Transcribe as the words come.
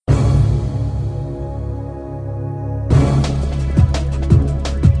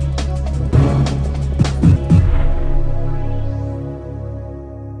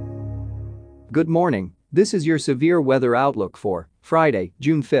Good morning, this is your severe weather outlook for Friday,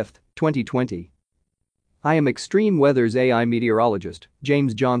 June 5, 2020. I am Extreme Weather's AI meteorologist,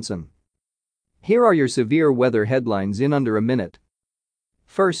 James Johnson. Here are your severe weather headlines in under a minute.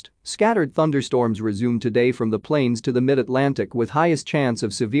 First, scattered thunderstorms resume today from the plains to the mid-Atlantic with highest chance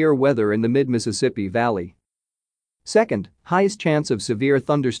of severe weather in the mid-Mississippi Valley. Second, highest chance of severe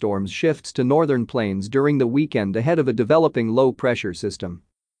thunderstorms shifts to northern plains during the weekend ahead of a developing low-pressure system.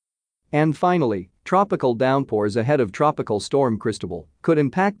 And finally, tropical downpours ahead of Tropical Storm Cristobal could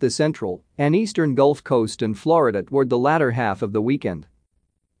impact the central and eastern Gulf Coast and Florida toward the latter half of the weekend.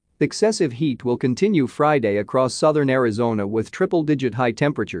 Excessive heat will continue Friday across southern Arizona with triple-digit high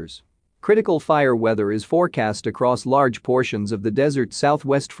temperatures. Critical fire weather is forecast across large portions of the desert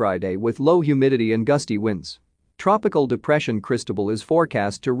Southwest Friday with low humidity and gusty winds. Tropical depression Cristobal is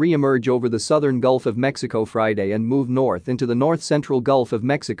forecast to re-emerge over the southern Gulf of Mexico Friday and move north into the north-central Gulf of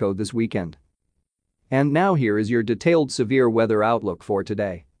Mexico this weekend. And now here is your detailed severe weather outlook for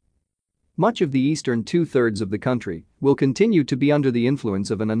today. Much of the eastern two-thirds of the country will continue to be under the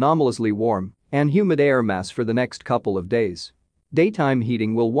influence of an anomalously warm and humid air mass for the next couple of days. Daytime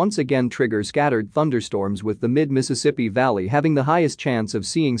heating will once again trigger scattered thunderstorms with the mid-Mississippi Valley having the highest chance of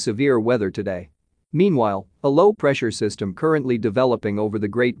seeing severe weather today. Meanwhile, a low-pressure system currently developing over the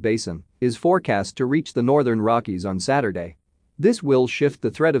Great Basin is forecast to reach the northern Rockies on Saturday. This will shift the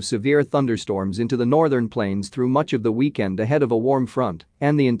threat of severe thunderstorms into the northern plains through much of the weekend ahead of a warm front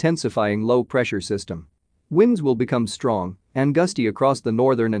and the intensifying low-pressure system. Winds will become strong and gusty across the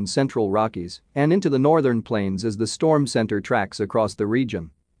northern and central Rockies and into the northern plains as the storm center tracks across the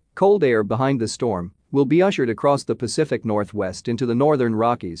region. Cold air behind the storm will be ushered across the Pacific Northwest into the northern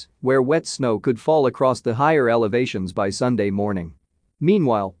Rockies, where wet snow could fall across the higher elevations by Sunday morning.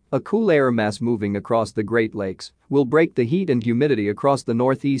 Meanwhile, a cool air mass moving across the Great Lakes will break the heat and humidity across the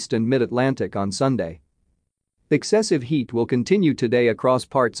Northeast and Mid-Atlantic on Sunday. Excessive heat will continue today across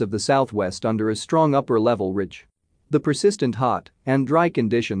parts of the Southwest under a strong upper-level ridge. The persistent hot and dry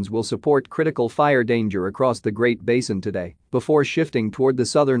conditions will support critical fire danger across the Great Basin today before shifting toward the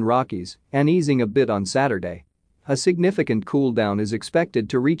southern Rockies and easing a bit on Saturday. A significant cool-down is expected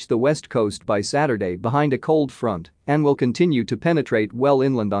to reach the west coast by Saturday behind a cold front and will continue to penetrate well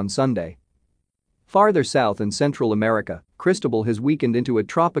inland on Sunday. Farther south in Central America, Cristobal has weakened into a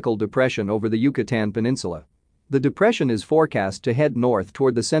tropical depression over the Yucatan Peninsula. The depression is forecast to head north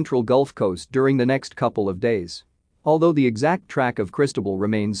toward the central Gulf Coast during the next couple of days. Although the exact track of Cristobal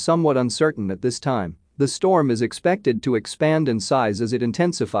remains somewhat uncertain at this time, the storm is expected to expand in size as it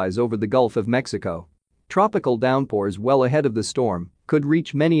intensifies over the Gulf of Mexico. Tropical downpours well ahead of the storm could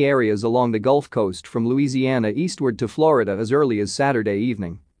reach many areas along the Gulf Coast from Louisiana eastward to Florida as early as Saturday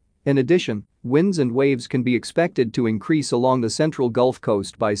evening. In addition, winds and waves can be expected to increase along the central Gulf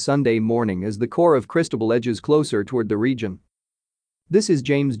Coast by Sunday morning as the core of Cristobal edges closer toward the region. This is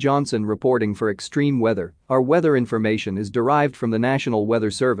James Johnson reporting for Extreme Weather. Our weather information is derived from the National Weather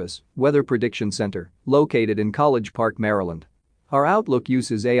Service Weather Prediction Center, located in College Park, Maryland. Our outlook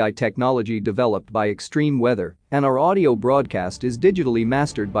uses AI technology developed by Extreme Weather, and our audio broadcast is digitally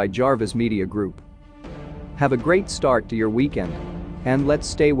mastered by Jarvis Media Group. Have a great start to your weekend, and let's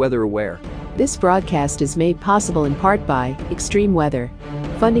stay weather aware. This broadcast is made possible in part by Extreme Weather.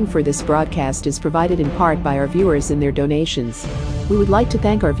 Funding for this broadcast is provided in part by our viewers and their donations. We would like to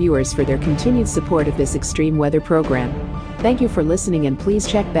thank our viewers for their continued support of this extreme weather program. Thank you for listening, and please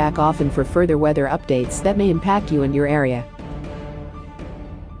check back often for further weather updates that may impact you and your area.